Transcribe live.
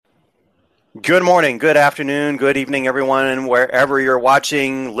Good morning, good afternoon, good evening, everyone, and wherever you're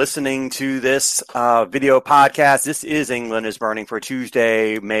watching, listening to this video podcast. This is England is Burning for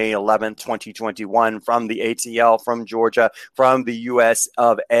Tuesday, May 11th, 2021, from the ATL, from Georgia, from the US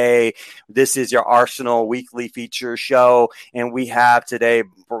of A. This is your Arsenal weekly feature show, and we have today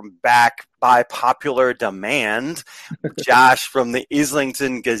back by popular demand, Josh from the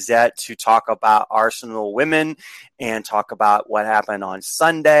Islington Gazette to talk about Arsenal women and talk about what happened on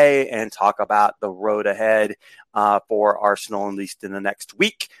Sunday and talk about the road ahead for Arsenal, at least in the next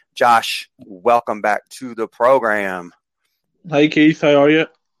week. Josh, welcome back to the program. Hi Keith, how are you?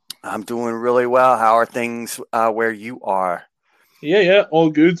 I'm doing really well. How are things where you are? Yeah,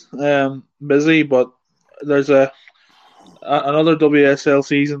 all good. Busy, but there's another WSL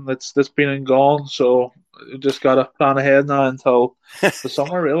season that's been and gone, so we just gotta plan ahead now until the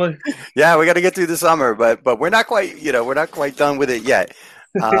summer, really. Yeah, we got to get through the summer, but we're not quite, we're not quite done with it yet.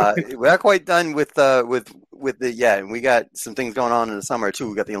 We're not quite done with it yet, and we got some things going on in the summer too.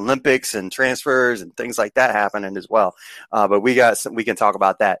 We got the Olympics and transfers and things like that happening as well. But we can talk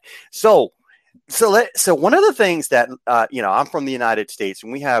about that. So one of the things that I'm from the United States,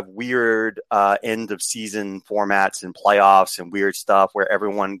 and we have weird end of season formats and playoffs and weird stuff where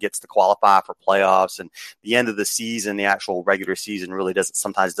everyone gets to qualify for playoffs, and the end of the season, the actual regular season, really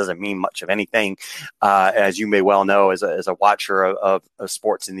doesn't mean much of anything, as you may well know as a watcher of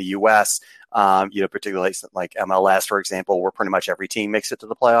sports in the U.S. Particularly like MLS, for example, where pretty much every team makes it to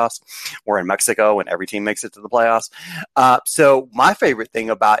the playoffs. We're in Mexico, and every team makes it to the playoffs. So my favorite thing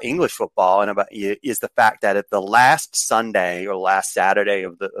about English football is the fact that at the last Sunday or last Saturday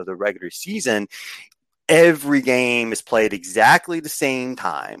of the regular season, every game is played exactly the same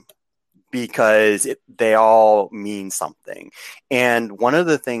time, because they all mean something. And one of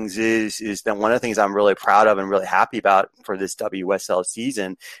the things is that one of the things I'm really proud of and really happy about for this WSL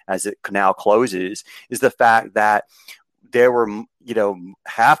season as it now closes is the fact that there were,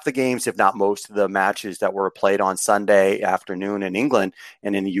 half the games, if not most of the matches that were played on Sunday afternoon in England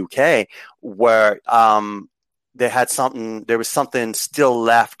and in the UK, where there was something still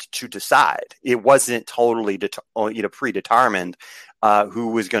left to decide. It wasn't totally predetermined who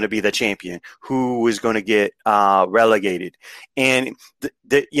was going to be the champion, who was going to get relegated. And,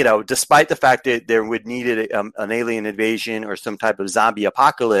 despite the fact that there would needed an alien invasion or some type of zombie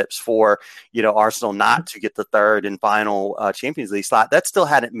apocalypse for, Arsenal not to get the third and final Champions League slot, that still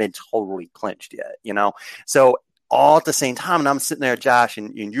hadn't been totally clinched yet. So all at the same time, and I'm sitting there, Josh,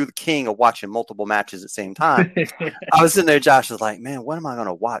 and you're the king of watching multiple matches at the same time. I was sitting there, Josh was like, man, what am I going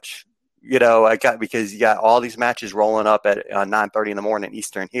to watch? Because you got all these matches rolling up at 9:30 in the morning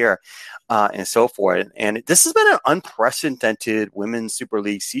Eastern here, and so forth. And this has been an unprecedented women's Super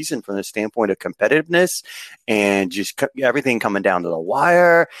League season from the standpoint of competitiveness and just everything coming down to the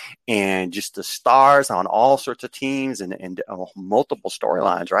wire, and just the stars on all sorts of teams and multiple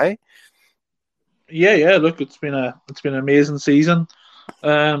storylines, right? Yeah. Look, it's been an amazing season.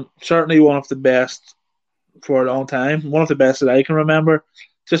 Certainly one of the best for a long time. One of the best that I can remember,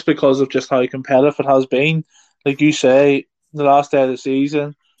 just because of just how competitive it has been. Like you say, the last day of the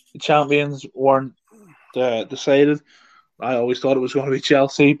season, the champions weren't decided. I always thought it was going to be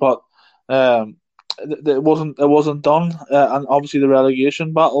Chelsea, but it wasn't done. And obviously, the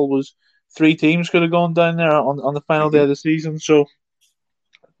relegation battle was three teams could have gone down there on the final day Mm-hmm. of the season. So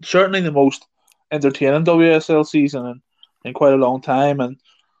certainly the most entertaining WSL season in quite a long time, and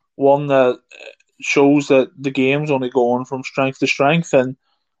one that shows that the game's only going from strength to strength. And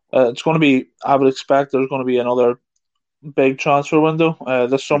it's going to be, I would expect, there's going to be another big transfer window this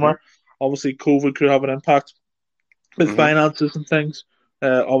Mm-hmm. summer. Obviously, COVID could have an impact with Mm-hmm. finances and things.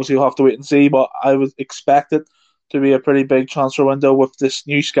 Obviously, we'll have to wait and see, but I would expect it to be a pretty big transfer window with this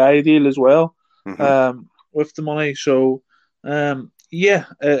new Sky deal as well, Mm-hmm. with the money. So, yeah,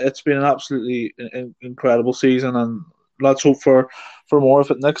 it's been an absolutely incredible season, and let's hope for more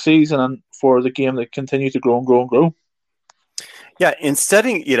of it next season and for the game to continue to grow and grow and grow. Yeah, in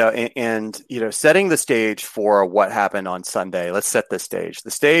setting, setting the stage for what happened on Sunday. Let's set the stage. The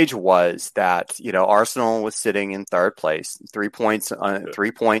stage was that, Arsenal was sitting in third place, 3 points,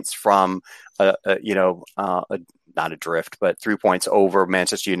 3 points from, not adrift, but 3 points over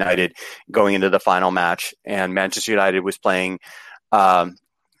Manchester United going into the final match. And Manchester United was playing, man,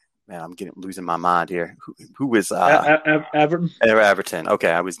 I'm losing my mind here. Who was Everton. Everton? Okay,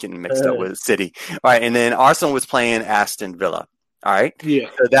 I was getting mixed up with City. All right, and then Arsenal was playing Aston Villa. All right, Yeah.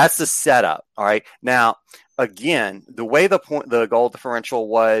 so that's the setup. All right, now again, the way the goal differential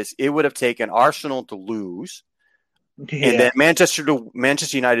was, it would have taken Arsenal to lose, and Yeah. then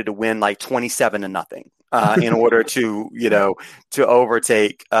Manchester United to win like 27-0. in order to to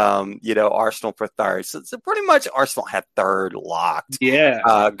overtake Arsenal for third. So pretty much Arsenal had third locked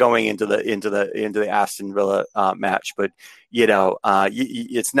Yeah. going into the Aston Villa match. But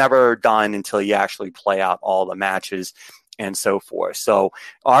it's never done until you actually play out all the matches and so forth. So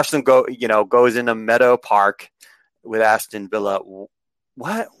Arsenal goes into Meadow Park with Aston Villa.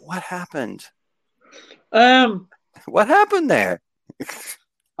 What happened? What happened there?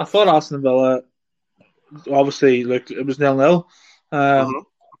 I thought Aston Villa, obviously, look, it was 0-0.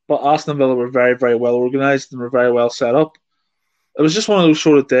 But Aston Villa were very, very well organised and were very well set up. It was just one of those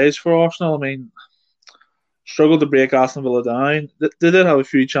sort of days for Arsenal. I mean, struggled to break Aston Villa down. They did have a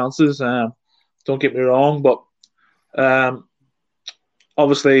few chances, don't get me wrong, but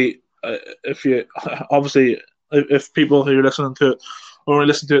obviously, if people who are listening to it only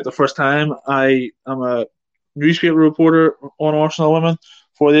listen to it the first time, I am a newspaper reporter on Arsenal Women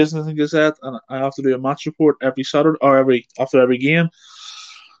for the Islington Gazette, and I have to do a match report every Saturday or after every game.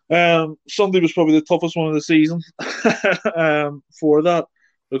 Sunday was probably the toughest one of the season for that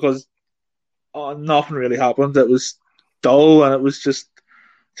because nothing really happened. It was dull and it was just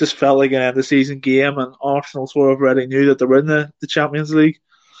felt like an end of season game, and Arsenal sort of already knew that they were in the Champions League.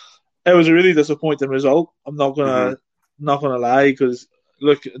 It was a really disappointing result. I'm not gonna lie, because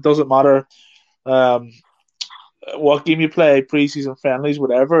look, it doesn't matter what game you play, pre-season friendlies,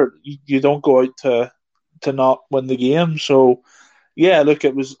 whatever. You don't go out to not win the game. So yeah, look,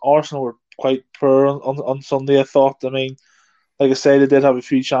 it was Arsenal were quite poor on Sunday. I thought. I mean, like I say, they did have a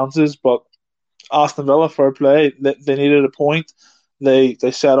few chances, but Aston Villa, fair play. They needed a point. They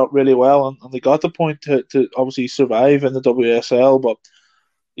set up really well, and they got the point to obviously survive in the WSL. But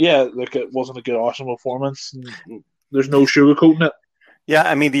yeah, look, it wasn't a good Arsenal performance. There's no sugarcoating it. Yeah,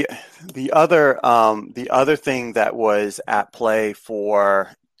 I mean the other thing that was at play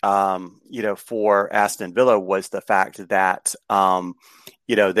for for Aston Villa was the fact that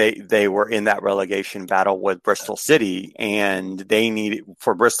they were in that relegation battle with Bristol City, and they needed,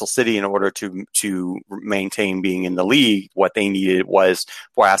 for Bristol City, in order to maintain being in the league, what they needed was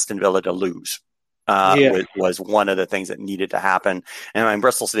for Aston Villa to lose. Was one of the things that needed to happen, and I mean,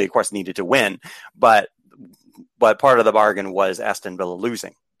 Bristol City, of course, needed to win, but part of the bargain was Aston Villa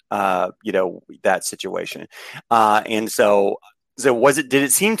losing. That situation, and so did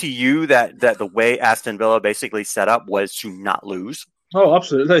it seem to you that the way Aston Villa basically set up was to not lose? Oh,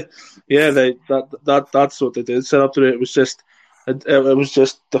 absolutely. Yeah, that's what they did set up to do. It was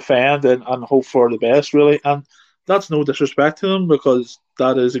just defend and hope for the best, really. And that's no disrespect to them, because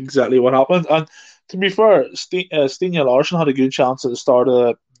that is exactly what happened. And to be fair, Stina Larsson had a good chance at the start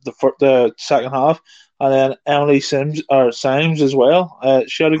of the second half, and then Emily Symes as well.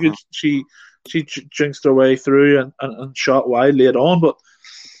 She had a good she jinxed her way through and shot wide late on, but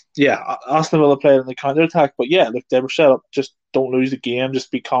yeah, Aston Villa played in the counter attack. But yeah, look, they were set up, just don't lose the game,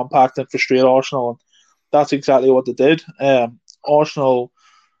 just be compact and frustrate Arsenal, and that's exactly what they did. Arsenal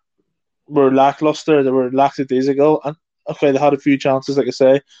were lackluster, they were lackadaisical, and okay, they had a few chances, like I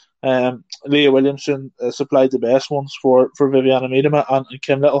say. Leah Williamson supplied the best ones for Viviana Miedema, and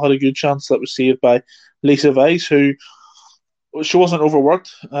Kim Little had a good chance that was saved by Lisa Weiss, who she wasn't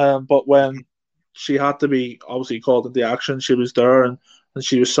overworked, but when she had to be obviously called into action, she was there, and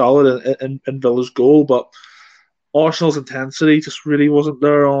she was solid in Villa's goal. But Arsenal's intensity just really wasn't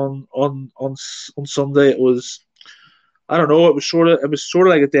there on Sunday. It was, I don't know, it was sort of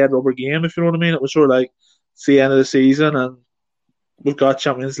like a dead rubber game, if you know what I mean. It was sort of like it's the end of the season and we've got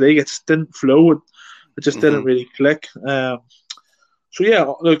Champions League. It just didn't flow. It just didn't really click. So yeah,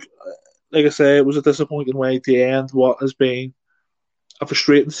 look, like I say, it was a disappointing way to end what has been a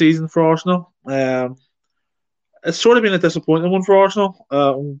frustrating season for Arsenal. It's sort of been a disappointing one for Arsenal.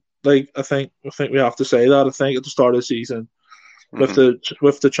 I think we have to say that. I think at the start of the season, with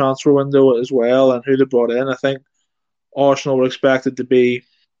the transfer window as well and who they brought in, I think Arsenal were expected to be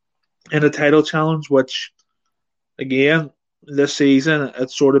in a title challenge, which again this season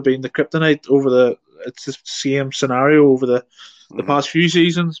it's sort of been the kryptonite it's the same scenario over the past few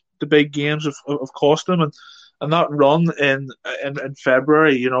seasons. The big games have cost them, and that run in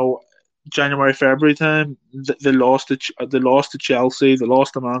February, January, February time, they lost to Chelsea, they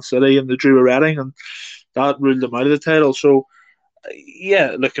lost to Man City, and they drew a Reading, and that ruled them out of the title. So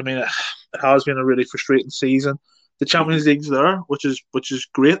yeah, look, I mean, it has been a really frustrating season. The Champions League's there, which is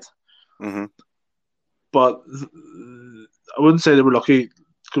great, but I wouldn't say they were lucky,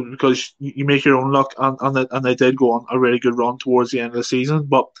 because you make your own luck, and they did go on a really good run towards the end of the season.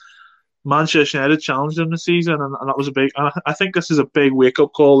 But Manchester United challenged them this season, and that was a big. And I think this is a big wake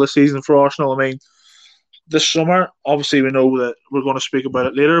up call this season for Arsenal. I mean, this summer, obviously, we know that we're going to speak about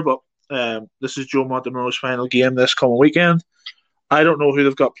it later, but This is Joe Montemurro's final game this coming weekend. I don't know who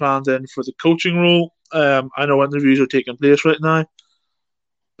they've got planned in for the coaching role. I know interviews are taking place right now,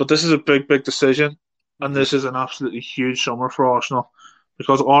 but this is a big, big decision, and Mhm. this is an absolutely huge summer for Arsenal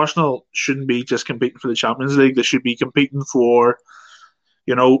because Arsenal shouldn't be just competing for the Champions League. They should be competing for,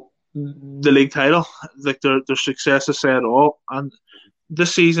 the league title. Like their success has said all. And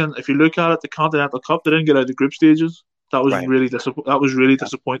this season, if you look at it, the Continental Cup, they didn't get out of the group stages. That was Right. really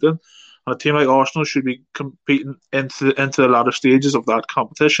disappointing. And a team like Arsenal should be competing into the latter stages of that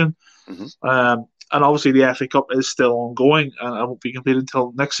competition. Mhm. And obviously the FA Cup is still ongoing and it won't be completed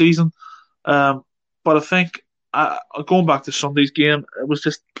until next season. But I think going back to Sunday's game, it was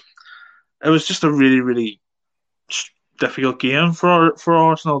just a really, really difficult game for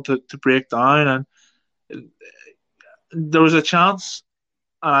Arsenal to break down, and there was a chance,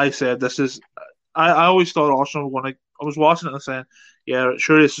 and I said this is. I always thought Arsenal were going to. I was watching it and saying, yeah,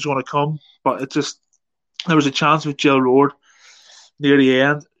 sure, this is going to come, but it just there was a chance with Jill Roord near the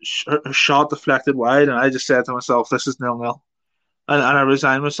end, a shot deflected wide, and I just said to myself, this is 0-0. And I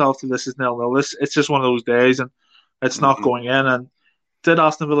resigned myself to this is 0-0. It's just one of those days, and it's not Mhm. going in. And did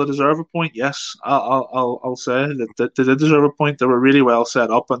Aston Villa deserve a point? Yes, I'll say that they did deserve a point. They were really well set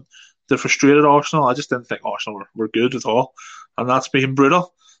up, and they frustrated Arsenal. I just didn't think Arsenal were good at all, and that's being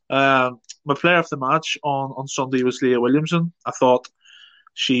brutal. My player of the match on Sunday was Leah Williamson. I thought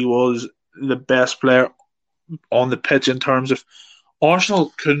she was the best player on the pitch in terms of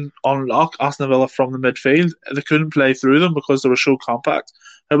Arsenal couldn't unlock Aston Villa from the midfield. They couldn't play through them because they were so compact.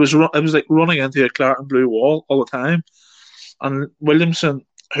 It was like running into a claret and blue wall all the time. And Williamson,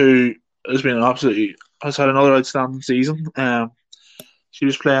 who has had another outstanding season. She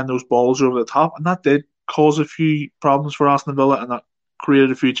was playing those balls over the top, and that did cause a few problems for Aston Villa, and that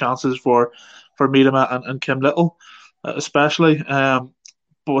created a few chances for Miedema and Kim Little, especially.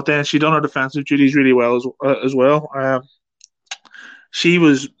 But then she done her defensive duties really well as well. She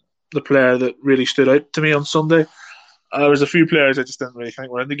was the player that really stood out to me on Sunday. There was a few players I just didn't really think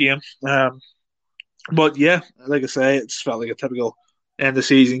were in the game. But yeah, like I say, it just felt like a typical end of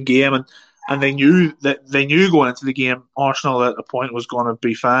season game, and they knew going into the game, Arsenal at a point was going to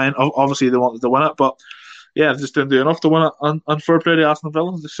be fine. Obviously, they wanted to win it, but yeah, they just didn't do enough to win it. And fair play to Aston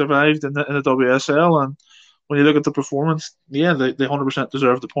Villa, they survived in the WSL, and when you look at the performance, yeah, they 100%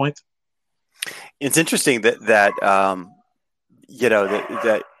 deserve the point. It's interesting that that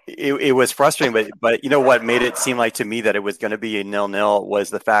it was frustrating, but you know what made it seem like to me that it was going to be a 0-0 was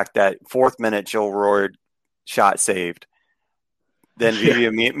the fact that fourth minute Jill Roord shot saved, then Yeah,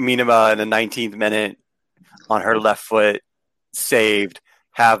 Vivian Miedema in the 19th minute on her left foot saved,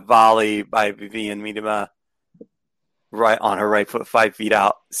 half volley by Vivian Miedema right on her right foot 5 feet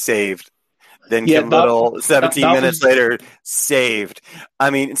out saved. Then yeah, Kim Little 17 that minutes was later saved.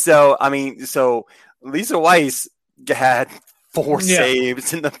 So Lisa Weiss had 4 yeah.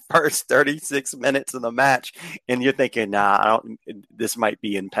 saves in the first 36 minutes of the match, and you're thinking, nah, this might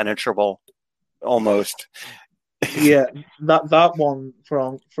be impenetrable almost. Yeah, that one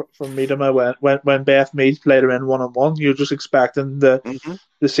from Miedema when Beth Mead played her in 1-on-1, you're just expecting Mm-hmm.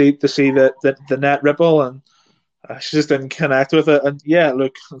 to see the net ripple, and she just didn't connect with it. And yeah,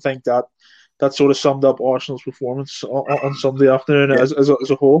 look, I think that sort of summed up Arsenal's performance on Sunday afternoon Yeah. as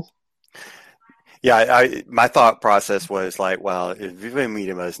a whole. Yeah, my thought process was like, well, if Vivian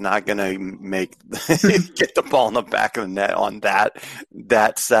Miedema is not going to get the ball in the back of the net on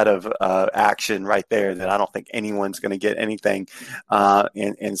that set of action right there, then I don't think anyone's going to get anything,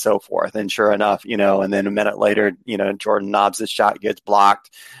 and so forth. And sure enough, and then a minute later, Jordan Nobbs' shot gets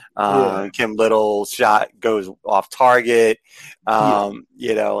blocked. Yeah, Kim Little's shot goes off target, yeah,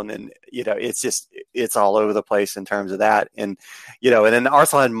 and then it's all over the place in terms of that, and then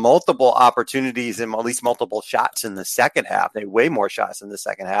Arsenal had multiple opportunities and at least multiple shots in the second half. They had way more shots in the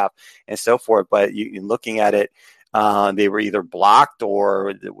second half and so forth. But looking at it, they were either blocked or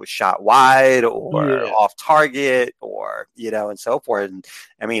it was shot wide or yeah, off target or and so forth. And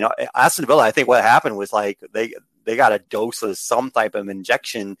I mean, Aston Villa, I think what happened was like they got a dose of some type of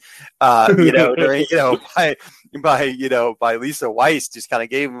injection, during, by Lisa Weiss, just kind of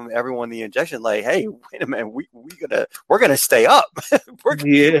gave everyone the injection, like, hey, wait a minute, we're gonna stay up,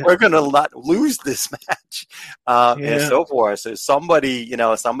 yeah, we're gonna not lose this match, and yeah, so forth. So somebody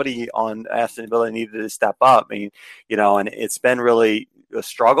on Aston Villa needed to step up. I mean, and it's been really a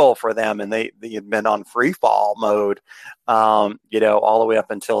struggle for them, and they had been on free fall mode, all the way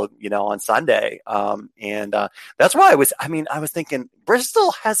up until on Sunday, and that's why I was thinking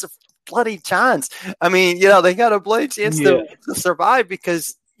Bristol has a bloody chance. I mean, they got a bloody chance yeah, to survive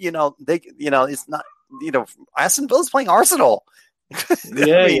because it's not Aston Villa's playing Arsenal.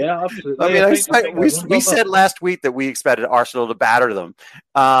 Yeah, yeah, absolutely. I think everyone we thought that. said last week that we expected Arsenal to batter them,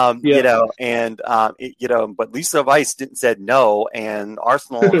 Yeah, but Lisa Weiss didn't said no, and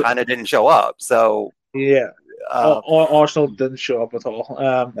Arsenal kind of didn't show up. So, yeah. uh, Arsenal didn't show up at all.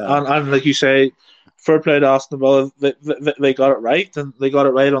 no. And like you say, fair play to Aston Villa. They got it right, and they got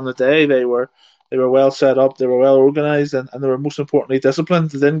it right on the day. They were well set up. They were well organised, and they were most importantly disciplined.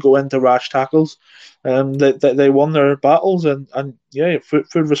 They didn't go into rash tackles. They won their battles, and yeah, full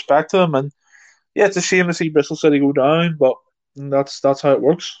respect to them. And yeah, it's a shame to see Bristol City go down, but that's how it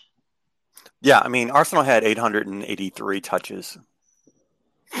works. Yeah, I mean, Arsenal had 883 touches,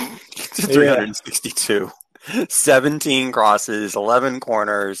 Yeah, 362. 17 crosses, 11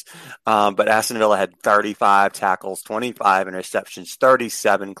 corners, but Aston Villa had 35 tackles, 25 interceptions,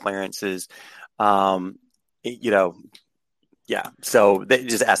 37 clearances. Um, you know, yeah. So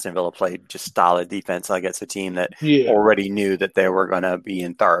Aston Villa played just solid defense against a team that yeah, already knew that they were going to be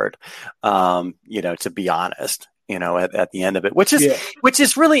in third. To be honest, at the end of it, which yeah,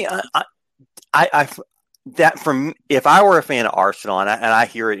 is really, I that from if I were a fan of Arsenal and I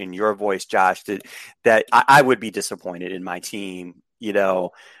hear it in your voice, Josh, that I would be disappointed in my team, yeah,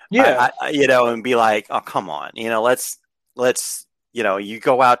 and be like, oh, come on, let's you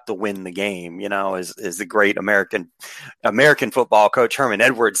go out to win the game, as the great American football coach Herman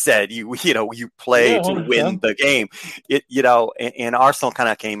Edwards said, you play yeah, to win 100%. the game. And Arsenal kind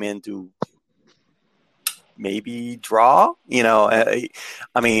of came in to maybe draw. I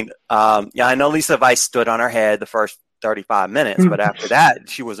know Lisa Weiss stood on her head the first 35 minutes, but after that,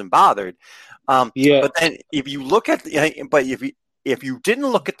 she wasn't bothered. Yeah, But then if you look at, if you didn't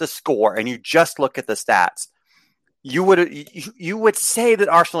look at the score and you just look at the stats, you would say that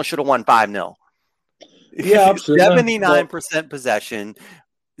Arsenal should have won 5-0. yeah, absolutely. But 79% possession,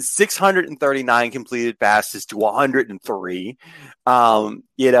 639 completed passes to 103.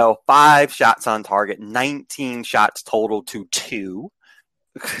 5 shots on target, 19 shots total to 2.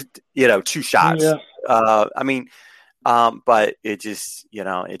 2 shots. yeah, But it just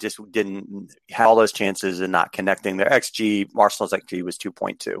didn't have all those chances and not connecting. Their XG, Arsenal's XG was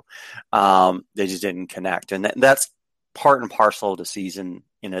 2.2. They just didn't connect, and that's part and parcel of the season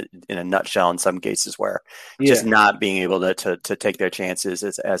in a nutshell. In some cases, where just yeah, not being able to take their chances,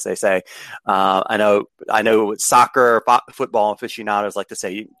 as they say. I know soccer, football aficionados like to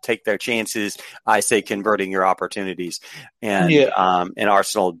say take their chances. I say converting your opportunities, and yeah,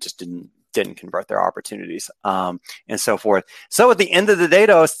 Arsenal just didn't convert their opportunities, and so forth. So at the end of the day,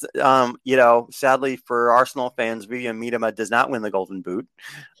 though, sadly for Arsenal fans, Vivian Miedema does not win the Golden Boot.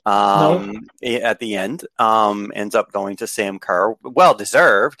 no, At the end, ends up going to Sam Kerr. Well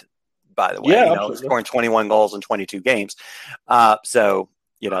deserved, by the way. yeah, absolutely. Scoring 21 goals in 22 games. So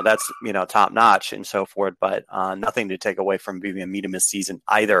that's top notch and so forth. But nothing to take away from Vivian Miedema's season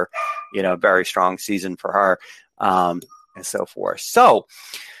either. Very strong season for her, and so forth. So.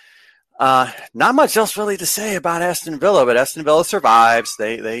 Not much else really to say about Aston Villa, but Aston Villa survives.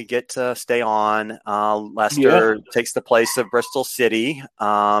 They get to stay on. Leicester takes the place of Bristol City.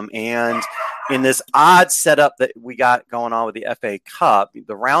 And in this odd setup that we got going on with the FA Cup,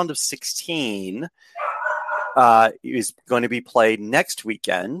 the round of 16 is going to be played next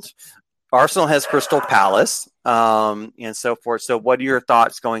weekend. Arsenal has Crystal Palace, and so forth. So what are your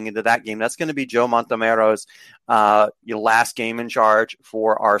thoughts going into that game? That's going to be Joe Montemero's last game in charge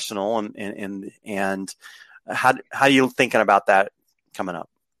for Arsenal, and how are you thinking about that coming up?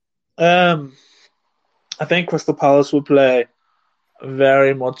 I think Crystal Palace will play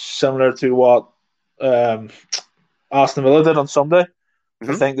very much similar to what Aston Villa did on Sunday.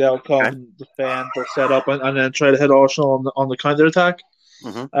 I think they'll come defend, they'll set up, and then try to hit Arsenal on the counter attack.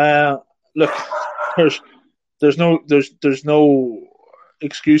 Look, there's no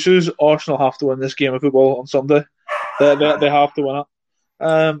excuses. Arsenal have to win this game of football on Sunday. They have to win it.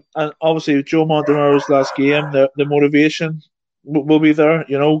 And obviously, Joe Montemero's last game, the motivation will be there.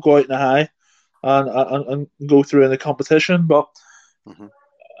 Go out in a high and go through in the competition. But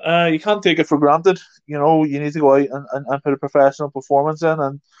you can't take it for granted. You need to go out and put a professional performance in,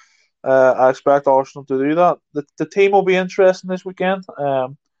 and I expect Arsenal to do that. The team will be interesting this weekend.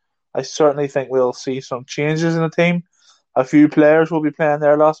 I certainly think we'll see some changes in the team. A few players will be playing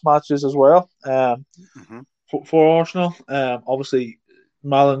their last matches as well for Arsenal. Obviously,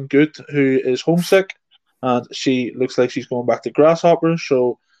 Malin Gut, who is homesick, and she looks like she's going back to Grasshoppers.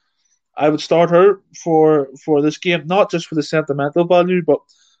 So I would start her for this game, not just for the sentimental value, but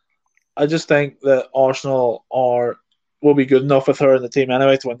I just think that Arsenal will be good enough with her in the team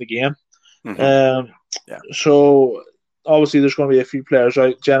anyway to win the game. So obviously there's going to be a few players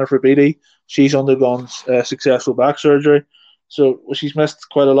out. Jennifer Beattie, she's undergone successful back surgery, So she's missed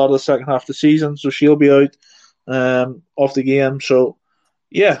quite a lot of the second half of the season, so she'll be out of the game. So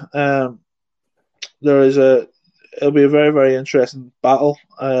yeah, there is it'll be a very, very interesting battle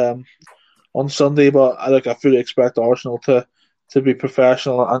on Sunday. But I fully expect Arsenal to be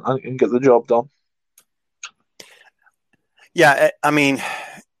professional and get the job done. Yeah, I mean,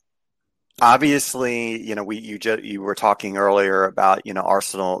 obviously, you were talking earlier about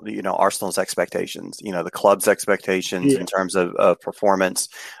Arsenal's expectations, the club's expectations Yeah, in terms of performance,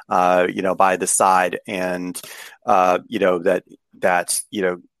 by the side, and that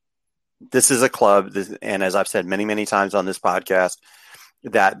this is a club, and as I've said many many times on this podcast,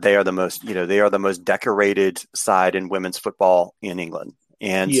 that they are the most decorated side in women's football in England,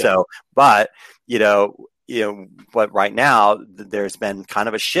 and yeah, so, but but right now there's been kind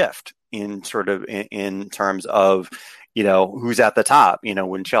of a shift in terms of who's at the top.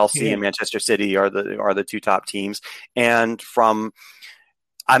 When Chelsea yeah. and Manchester City are the two top teams, and I'm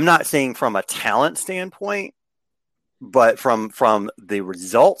not saying from a talent standpoint, but from the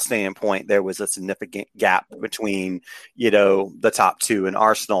result standpoint, there was a significant gap between the top two and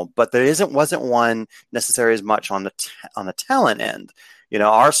Arsenal, but there wasn't one necessarily as much on the talent end.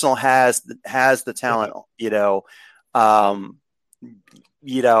 Arsenal has the talent.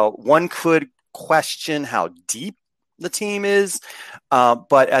 One could question how deep the team is,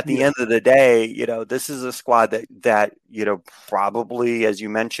 but at the Yeah. end of the day, this is a squad that probably, as you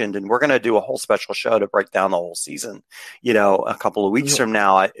mentioned, and we're going to do a whole special show to break down the whole season, a couple of weeks from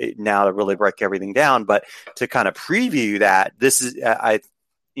now to really break everything down. But to kind of preview that, this is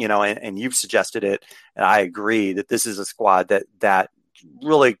and you've suggested it, and I agree that this is a squad that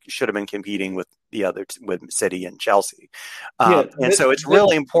really should have been competing with the other with City and Chelsea, Yeah, and so it's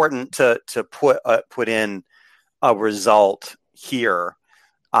really important to put in a result here.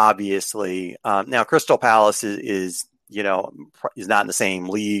 Obviously, now Crystal Palace is not in the same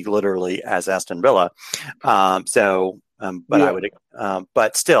league literally as Aston Villa, but I would,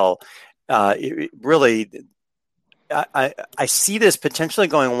 but still, it really, I see this potentially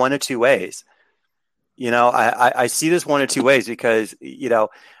going one of two ways. I see this one of two ways because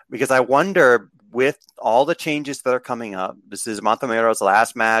I wonder, with all the changes that are coming up, this is Montemero's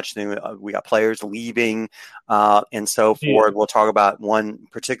last match. We got players leaving and so forth. We'll talk about one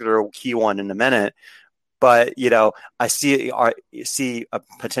particular key one in a minute. But, I see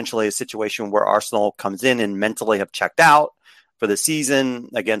potentially a situation where Arsenal comes in and mentally have checked out for the season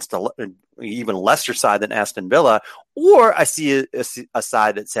against an even lesser side than Aston Villa. Or I see a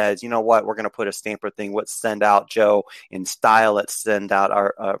side that says, you know what, we're going to put a stamper thing. Let's send out Joe in style. Let's send out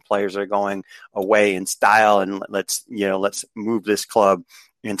our players that are going away in style. And let's move this club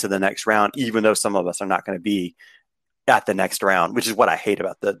into the next round, even though some of us are not going to be at the next round, which is what I hate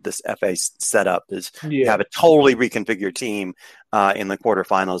about this FA setup, is you have a totally reconfigured team in the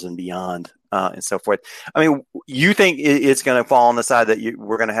quarterfinals and beyond and so forth. I mean, you think it's going to fall on the side that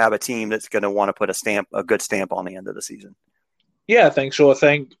we're going to have a team that's going to want to put a good stamp on the end of the season? Yeah, I think so. I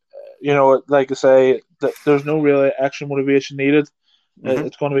think, like I say, that there's no real extra motivation needed. Mm-hmm.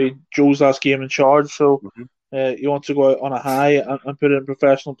 It's going to be Joe's last game in charge, so you want to go out on a high and put in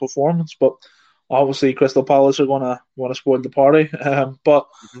professional performance, but obviously, Crystal Palace are going to want to spoil the party. But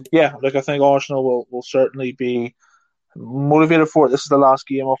yeah, I think Arsenal will certainly be motivated for it. This is the last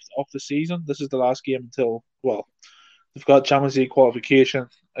game of the season. This is the last game until, they've got Champions League qualification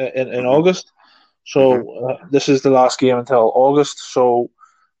in August. So this is the last game until August. So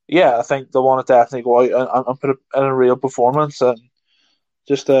yeah, I think they want to definitely go out and put in a real performance and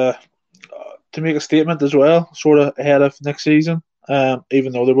just to make a statement as well, sort of ahead of next season.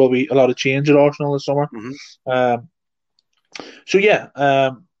 Even though there will be a lot of change at Arsenal this summer. Look,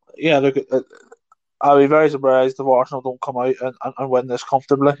 I'll be very surprised if Arsenal don't come out and win this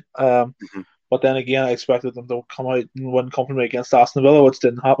comfortably. But then again, I expected them to come out and win comfortably against Aston Villa, which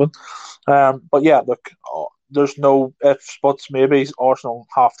didn't happen. But yeah, look, there's no ifs, buts, maybes. Arsenal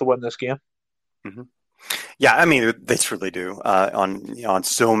have to win this game. Yeah, I mean, they truly do on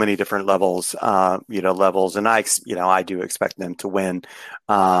so many different levels, and I do expect them to win.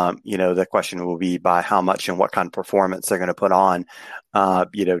 The question will be by how much and what kind of performance they're going to put on,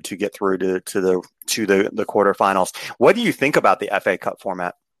 to get through to the quarterfinals. What do you think about the FA Cup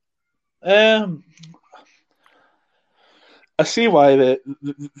format? I see why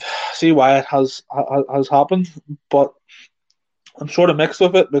it has happened, but I'm sort of mixed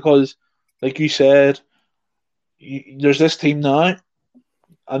with it because, like you said, there's this team now,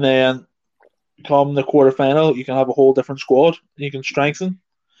 and then come the quarterfinal, you can have a whole different squad. You can strengthen,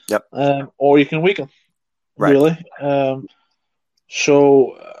 or you can weaken. Right. Really,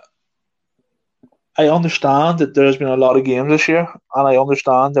 so I understand that there's been a lot of games this year, and I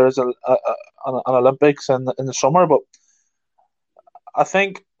understand there's an Olympics in the summer, but I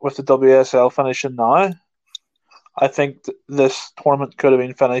think with the WSL finishing now, I think this tournament could have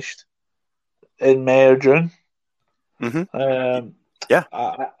been finished in May or June. Hmm. Um, Yeah.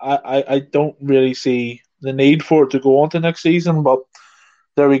 I don't really see the need for it to go on to next season, but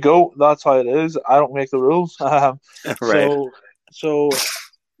there we go. That's how it is. I don't make the rules. Right. So, so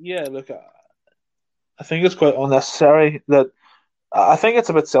yeah, look, I think it's quite unnecessary that I think it's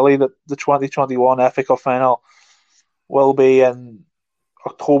a bit silly that the 2021 FA Cup final will be in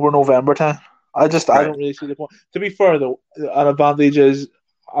October, November time. I Right. don't really see the point. To be fair, though, an advantage is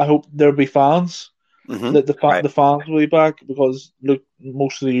I hope there'll be fans. Hmm. That Right. the fans will be back because look,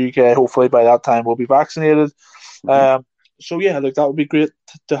 most of the UK hopefully by that time will be vaccinated. Hmm. Um, so yeah, look, that would be great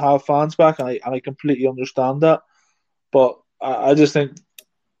to have fans back, and I completely understand that. But I just think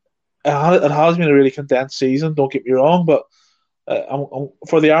it has been a really condensed season. Don't get me wrong, but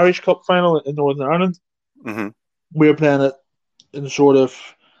for the Irish Cup final in Northern Ireland, Hmm. we're playing it in sort of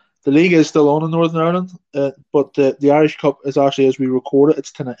the league is still on in Northern Ireland, but the Irish Cup is actually as we record it,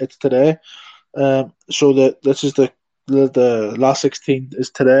 it's today. So that this is the last 16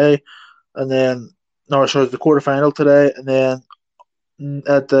 is today, and then no, sorry, the quarterfinal today, and then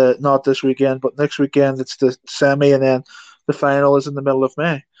at the not this weekend, but next weekend it's the semi, and then the final is in the middle of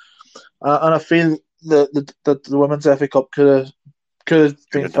May. And I feel that the women's FA Cup could have Could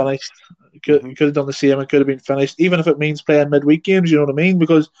been have done. finished. Hmm. Could have done the same. It could have been finished, even if it means playing midweek games. You know what I mean?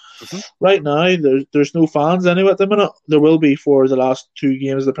 Because Hmm. right now there's no fans anyway at the minute. There will be for the last two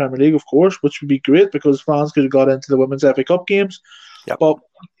games of the Premier League, of course, which would be great because fans could have got into the women's FA Cup games. Yep. But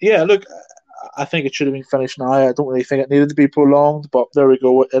yeah, look, I think it should have been finished now. I don't really think it needed to be prolonged, but there we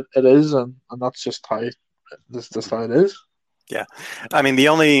go. It is, and that's just how this how it is. Yeah. I mean,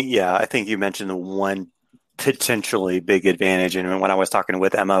 I think you mentioned the one potentially big advantage. And when I was talking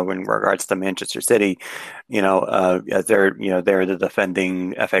with Emma in regards to Manchester City, as they're the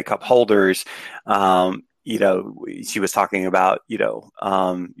defending FA Cup holders. She was talking about,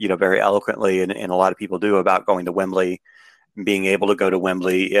 very eloquently, and a lot of people do, about going to Wembley, being able to go to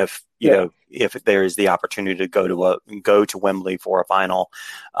Wembley if Yeah, if there is the opportunity to go to Wembley for a final,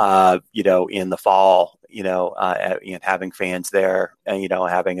 in the fall, and having fans there, and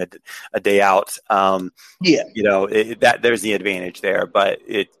having a day out, yeah, that there's the advantage there, but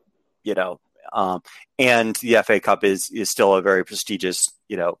you know, um, and the FA Cup is still a very prestigious,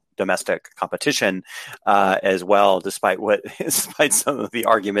 domestic competition, as well, despite some of the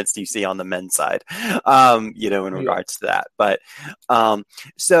arguments you see on the men's side, in yeah, regards to that. But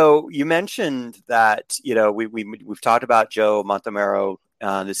so you mentioned that, we've talked about Joe Montemurro.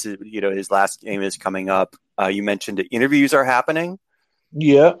 This is, his last game is coming up. You mentioned that interviews are happening.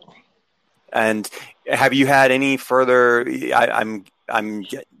 yeah. And have you had any further?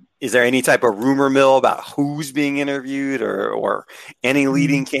 Is there any type of rumor mill about who's being interviewed, or any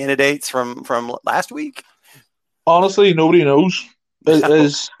leading candidates from last week? Honestly, nobody knows. It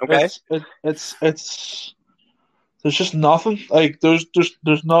is Okay. it's there's just nothing. Like there's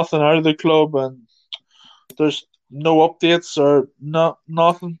nothing out of the club, and there's no updates or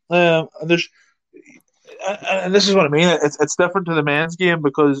nothing. And there's and this is what I mean. It's different to the men's game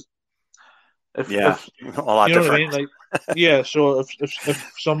because Yeah, if a lot you know what I different. mean, like yeah. So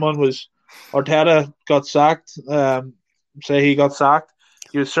if someone was Arteta got sacked, say he got sacked,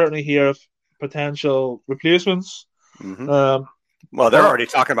 you would certainly hear of potential replacements. Hmm. Um, Well, they're but already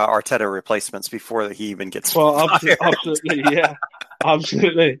talking about Arteta replacements before he even gets well, fired. absolutely, yeah,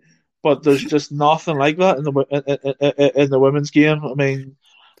 absolutely. But there's just nothing like that in the women's game. I mean,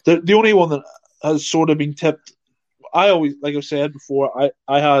 the only one that has sort of been tipped. I always, like I said before,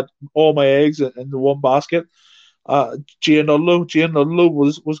 I had all my eggs in the one basket. Jane Ludlow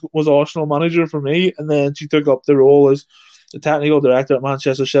was Arsenal manager for me, and then she took up the role as the technical director at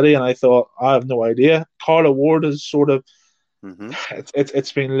Manchester City, and I thought I have no idea. Carla Ward is sort of Hmm.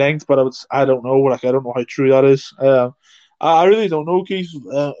 it's been linked, but I don't know. Like I don't know how true that is. I really don't know, Keith.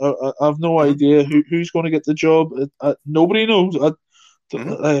 I have no Hmm. idea who's going to get the job. Nobody knows.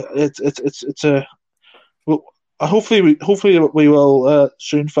 Hmm. It's a. Well, hopefully we will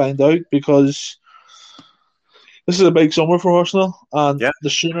soon find out because this is a big summer for Arsenal, and Yeah. the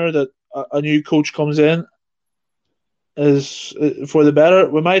sooner that a new coach comes in is for the better.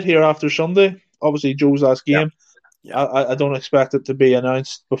 We might hear after Sunday. Obviously, Joe's last Yeah. game. Yeah. I don't expect it to be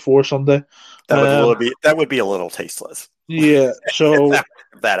announced before Sunday. Um, That would be a little tasteless yeah, if so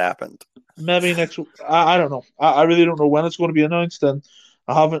that happened. maybe next. I don't know. I really don't know when it's going to be announced, and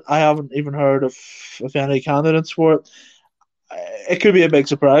I haven't even heard of any candidates for it. it could be a big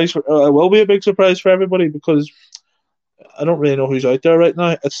surprise. It will be a big surprise for everybody because I don't really know who's out there right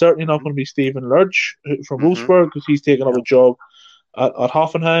now. It's certainly not going to be Stephen Lurch from Mm-hmm. Wolfsburg because he's taken up a Yeah. job at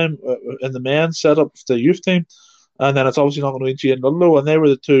Hoffenheim in the men's setup for the youth team. And then it's obviously not going to be Jane Ludlow. And they were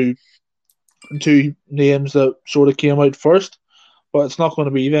the two names that sort of came out first. But it's not going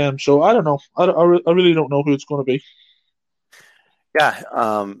to be them. So I don't know. I really don't know who it's going to be. Yeah.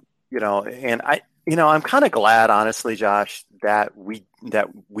 And I'm kind of glad, honestly, Josh, that we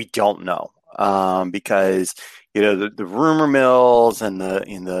don't know, because the rumor mills and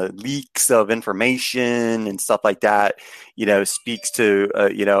the leaks of information and stuff like that, speaks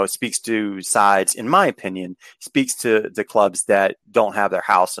to sides, in my opinion, speaks to the clubs that don't have their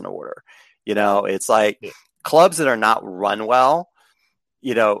house in order. It's like Yeah. clubs that are not run well.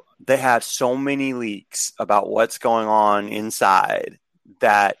 They have so many leaks about what's going on inside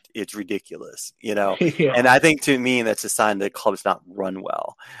that it's ridiculous, Yeah. and I think, to me, that's a sign that the club's not run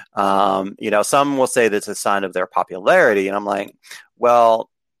well. Some will say that's a sign of their popularity, and I'm like, well,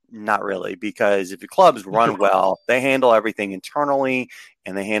 not really, because if the clubs run well, they handle everything internally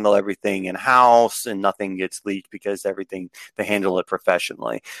and they handle everything in house, and nothing gets leaked because everything they handle it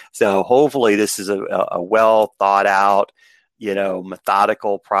professionally. So hopefully this is a well thought out,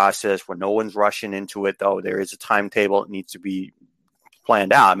 methodical process where no one's rushing into it, though there is a timetable that needs to be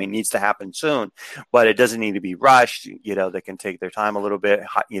planned out. I mean, it needs to happen soon, but it doesn't need to be rushed. They can take their time a little bit,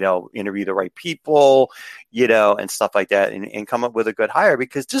 interview the right people, and stuff like that, and come up with a good hire,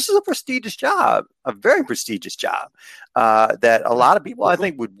 because this is a prestigious job, a very prestigious job, that a lot of people, I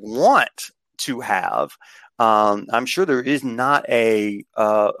think, would want to have. I'm sure there is not a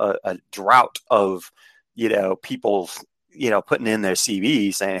drought of, people, putting in their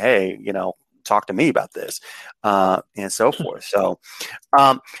CV saying, hey, talk to me about this, and so forth. So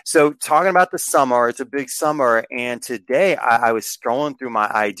talking about the summer, it's a big summer. And today I was scrolling through my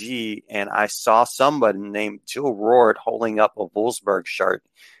IG and I saw somebody named Jill Roord holding up a Wolfsburg shirt.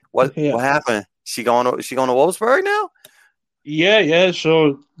 What Yeah. happened? Is she going to Wolfsburg now? Yeah.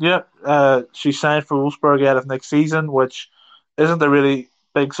 So she signed for Wolfsburg out of next season, which isn't a really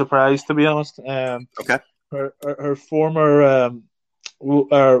big surprise, to be honest. Okay. Her former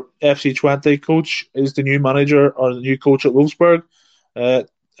our FC20 coach is the new manager or the new coach at Wolfsburg, uh,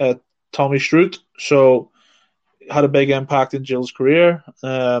 Tommy Stroot. So had a big impact in Jill's career,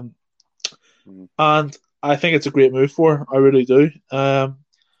 and I think it's a great move for her. I really do. I'm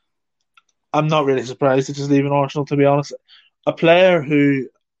not really surprised that she's leaving Arsenal, to be honest. A player who,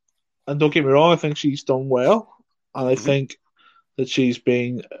 and don't get me wrong, I think she's done well, and I Mm-hmm. think that she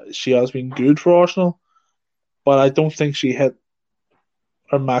has been good for Arsenal, but I don't think she hit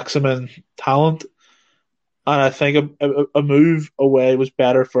her maximum talent. And I think a move away was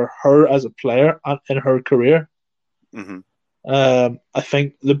better for her as a player and in her career. Mm-hmm. I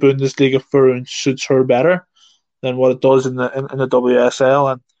think the Bundesliga Führung suits her better than what it does in the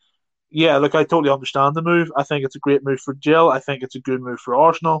WSL. And yeah, look, I totally understand the move. I think it's a great move for Jill. I think it's a good move for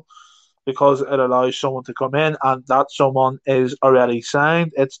Arsenal because it allows someone to come in, and that someone is already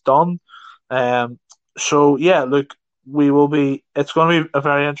signed. It's done. So yeah, look, we will be. It's going to be a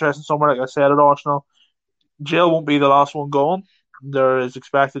very interesting summer, like I said, at Arsenal. Jill won't be the last one going. There is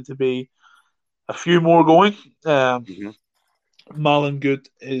expected to be a few more going. Mm-hmm. Malin Good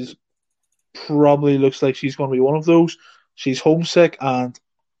is probably looks like she's going to be one of those. She's homesick and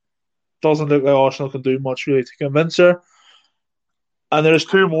doesn't look like Arsenal can do much really to convince her. And there's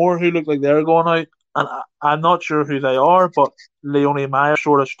two more who look like they're going out, and I'm not sure who they are, but Leonie Meyer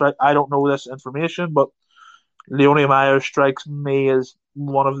sort of strike. I don't know this information, but Leonie Meyer strikes me as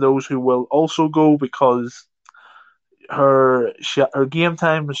one of those who will also go because her game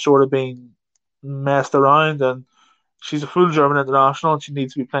time is sort of being messed around, and she's a full German international, and she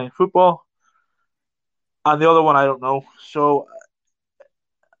needs to be playing football. And the other one I don't know. So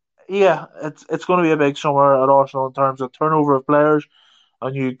yeah, it's going to be a big summer at Arsenal in terms of turnover of players,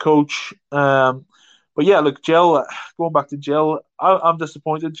 a new coach. But yeah, look, Jill. Going back to Jill, I'm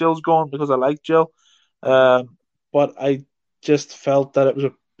disappointed Jill's gone because I like Jill, but I just felt that it was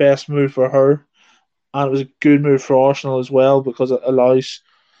a best move for her, and it was a good move for Arsenal as well because it allows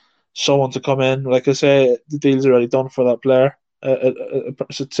someone to come in. Like I say, the deal's already done for that player.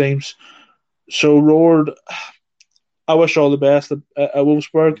 It seems. So Roard, I wish her all the best at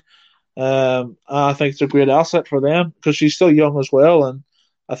Wolfsburg. I think it's a great asset for them because she's still young as well, and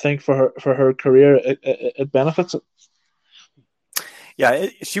I think for her career it benefits it. Yeah,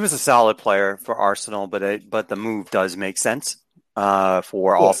 she was a solid player for Arsenal, but the move does make sense,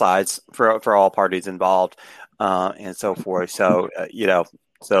 for all Yeah, sides, for all parties involved, and so forth. So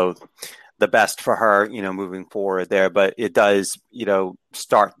so the best for her, moving forward there. But it does,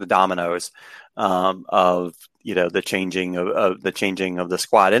 start the dominoes of the changing of the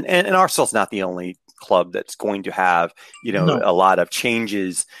squad, and Arsenal's not the only club that's going to have No. a lot of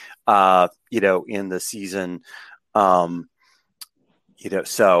changes in the season.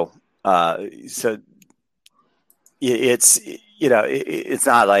 So it's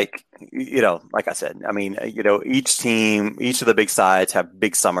not like, like I said, I mean, each of the big sides have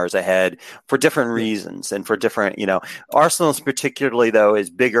big summers ahead for different reasons and for different, Arsenal's particularly though is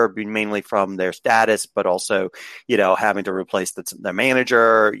bigger mainly from their status, but also, having to replace their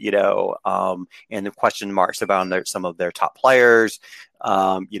manager, and the question marks about some of their top players,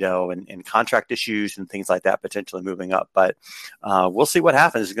 and contract issues and things like that potentially moving up. But we'll see what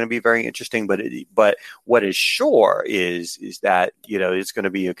happens. It's going to be very interesting. But what is sure is that it's going to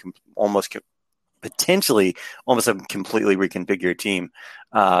be potentially almost a completely reconfigured team.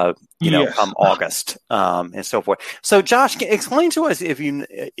 Come August and so forth. So, Josh, explain to us if you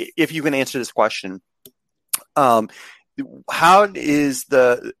can answer this question. How is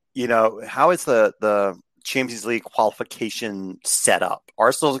the Champions League qualification set up?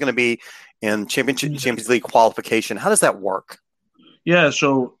 Arsenal is going to be in Champions League qualification. How does that work? Yeah,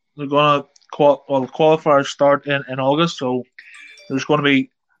 so they're going to qualifiers start in August. So there's going to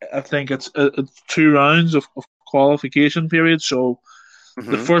be, I think it's 2 rounds of qualification period. So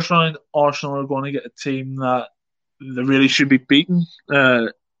the first round, Arsenal are going to get a team that they really should be beaten.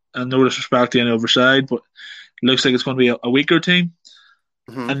 And no disrespect to any other side, but it looks like it's going to be a weaker team.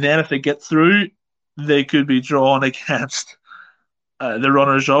 And then if they get through, they could be drawn against the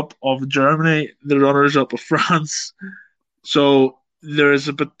runners-up of Germany, the runners-up of France. So there is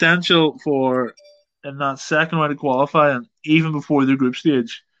a potential for, in that second round of qualifying, even before the group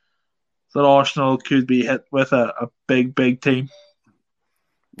stage, that Arsenal could be hit with a big, big team.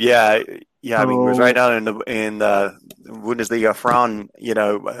 Yeah. I mean, we're right now in the Bundesliga Frauen,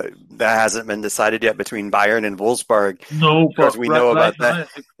 that hasn't been decided yet between Bayern and Wolfsburg. No, but we know about that.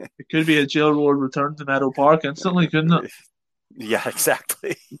 It could be a Jill Ward return to Meadow Park instantly, couldn't it? Yeah,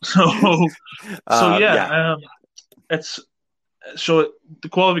 exactly. So the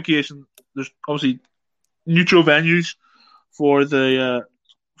qualification. There's obviously neutral venues for the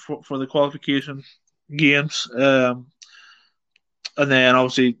for the qualification games. And then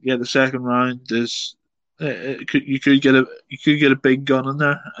obviously, the second round is you could get a big gun in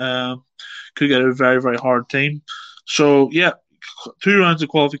there. Could get a very, very hard team. So 2 rounds of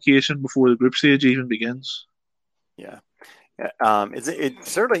qualification before the group stage even begins. Yeah.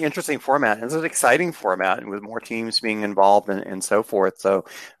 It's certainly an interesting format. It's an exciting format with more teams being involved and so forth. So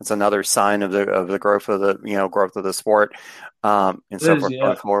it's another sign of the growth of the sport and so forth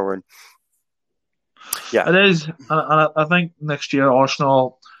going forward. Yeah, it is, and I think next year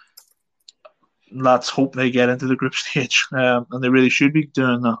Arsenal, let's hope they get into the group stage, and they really should be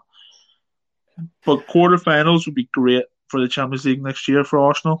doing that. But quarterfinals would be great for the Champions League next year for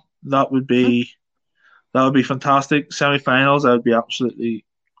Arsenal. That would be fantastic. Semi-finals, I would be absolutely,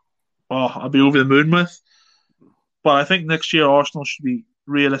 I'd be over the moon with. But I think next year Arsenal should be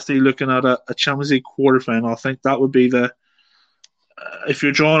realistically looking at a Champions League quarterfinal. I think that would be if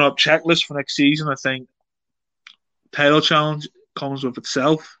you're drawing up checklists for next season, I think title challenge comes with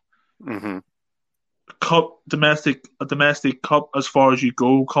itself. A domestic cup as far as you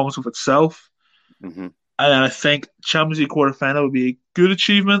go comes with itself. And I think Champions League quarterfinal would be a good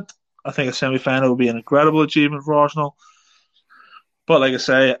achievement. I think a semi-final would be an incredible achievement for Arsenal. But like I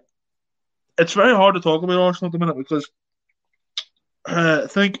say, it's very hard to talk about Arsenal at the minute because I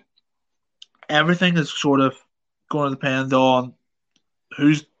think everything is sort of going to depend on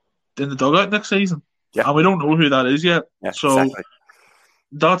who's in the dugout next season. Yeah. And we don't know who that is yet. Yeah, so exactly.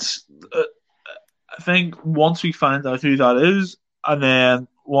 That's, I think, once we find out who that is, and then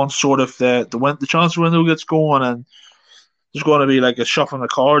once sort of the transfer window gets going and there's going to be like a shuffling of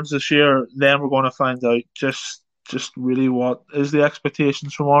cards this year, then we're going to find out just really what is the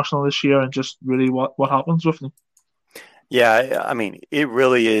expectations from Arsenal this year and just really what happens with them. Yeah, I mean, it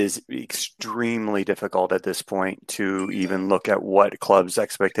really is extremely difficult at this point to even look at what clubs'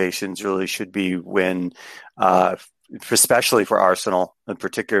 expectations really should be when, especially for Arsenal, and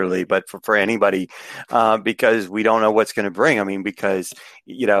particularly, but for anybody, because we don't know what's going to bring. I mean, because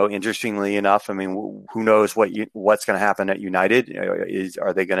interestingly enough, I mean, who knows what's going to happen at United?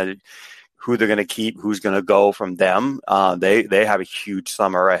 Who they're going to keep, who's going to go from them. They have a huge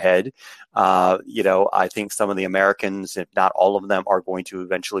summer ahead. I think some of the Americans, if not all of them, are going to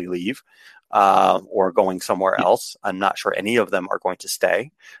eventually leave. or going somewhere else. I'm not sure any of them are going to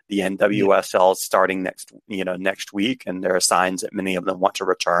stay. The NWSL is starting next week, and there are signs that many of them want to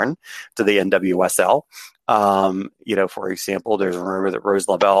return to the NWSL. For example, there's a rumor that Rose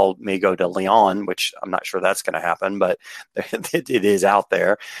Lavelle may go to Lyon, which I'm not sure that's going to happen, but it is out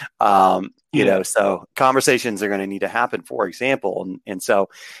there. So conversations are going to need to happen, for example. And so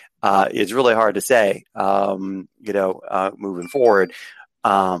it's really hard to say, moving forward.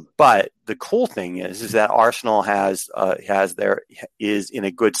 But the cool thing is that Arsenal is in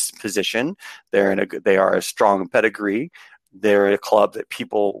a good position. They are a strong pedigree. They're a club that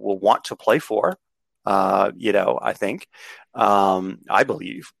people will want to play for. I think, I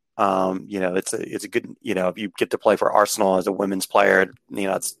believe, it's a good, if you get to play for Arsenal as a women's player,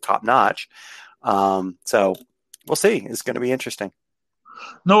 it's top notch. So we'll see. It's going to be interesting.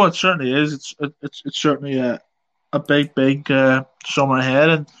 No, it certainly is. It's certainly a big summer ahead,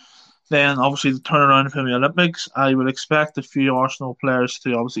 and then obviously the turnaround from the Olympics. I would expect a few Arsenal players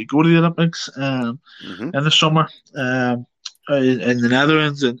to obviously go to the Olympics in the summer. In the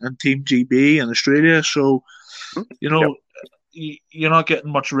Netherlands and Team GB in Australia. So, you're not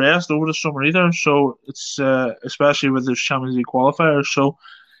getting much rest over the summer either. So it's especially with the Champions League qualifiers. So,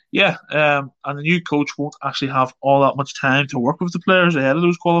 and the new coach won't actually have all that much time to work with the players ahead of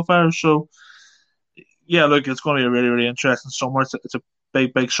those qualifiers. So, look, it's going to be a really, really interesting summer. It's a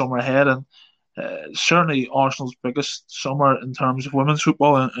big summer ahead, and certainly Arsenal's biggest summer in terms of women's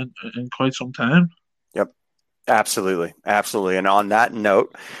football in quite some time. Yep. Absolutely. And on that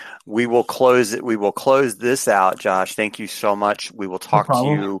note, we will close it. We will close this out, Josh. Thank you so much. We will talk to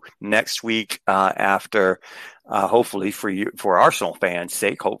you next week after, hopefully for Arsenal fans'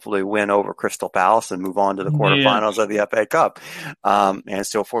 sake, hopefully win over Crystal Palace and move on to the quarterfinals of the FA Cup. And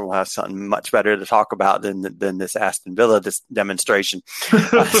so forth. We'll have something much better to talk about than this Aston Villa demonstration.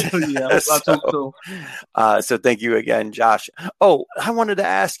 So thank you again, Josh. Oh, I wanted to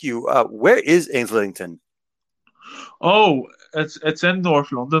ask you, where is Islington? Oh, it's in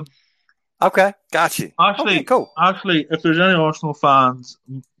North London. Okay, got you. Actually, cool. Actually, if there's any Arsenal fans,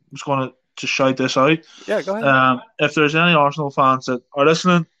 I'm just going to shout this out. Yeah, go ahead. If there's any Arsenal fans that are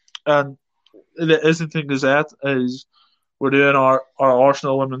listening, and the Islington Gazette we're doing our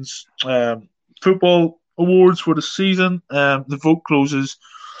Arsenal Women's Football Awards for the season. The vote closes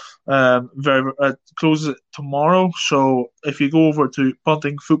closes tomorrow. So if you go over to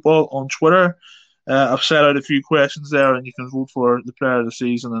Punting Football on Twitter. I've set out a few questions there, and you can vote for the player of the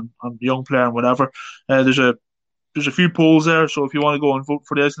season and young player and whatever. There's a few polls there, so if you want to go and vote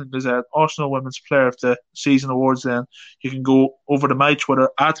for the Islington Gazette Arsenal Women's Player of the Season Awards, then you can go over to my Twitter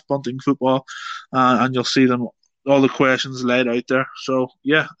at Bunting Football, and you'll see them all the questions laid out there. So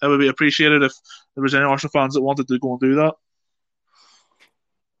it would be appreciated if there was any Arsenal fans that wanted to go and do that.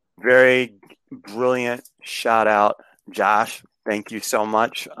 Very brilliant shout out, Josh. Thank you so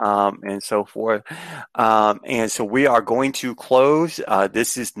much, and so forth. And so we are going to close.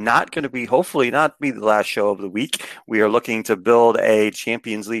 This is hopefully not be the last show of the week. We are looking to build a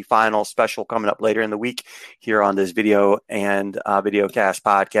Champions League final special coming up later in the week here on this video and Videocast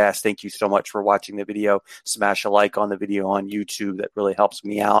podcast. Thank you so much for watching the video. Smash a like on the video on YouTube. That really helps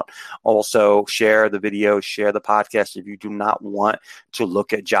me out. Also, share the video, share the podcast. If you do not want to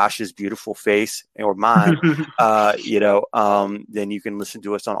look at Josh's beautiful face or mine, then you can listen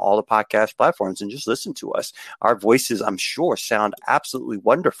to us on all the podcast platforms and just listen to us. Our voices, I'm sure, sound absolutely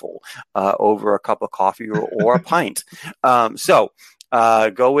wonderful over a cup of coffee or a pint. So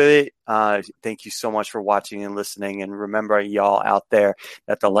go with it. Thank you so much for watching and listening. And remember, y'all out there,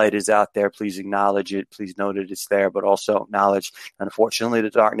 that the light is out there. Please acknowledge it. Please know that it's there, but also acknowledge, unfortunately, the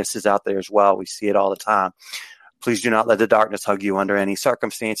darkness is out there as well. We see it all the time. Please do not let the darkness hug you under any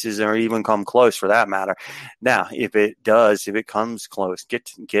circumstances, or even come close for that matter. Now, if it comes close,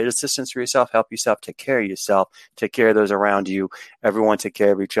 get assistance for yourself, help yourself, take care of yourself, take care of those around you. Everyone take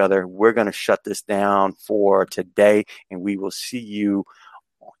care of each other. We're going to shut this down for today, and we will see you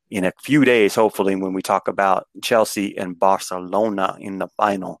in a few days, hopefully, when we talk about Chelsea and Barcelona in the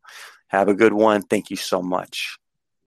final. Have a good one. Thank you so much.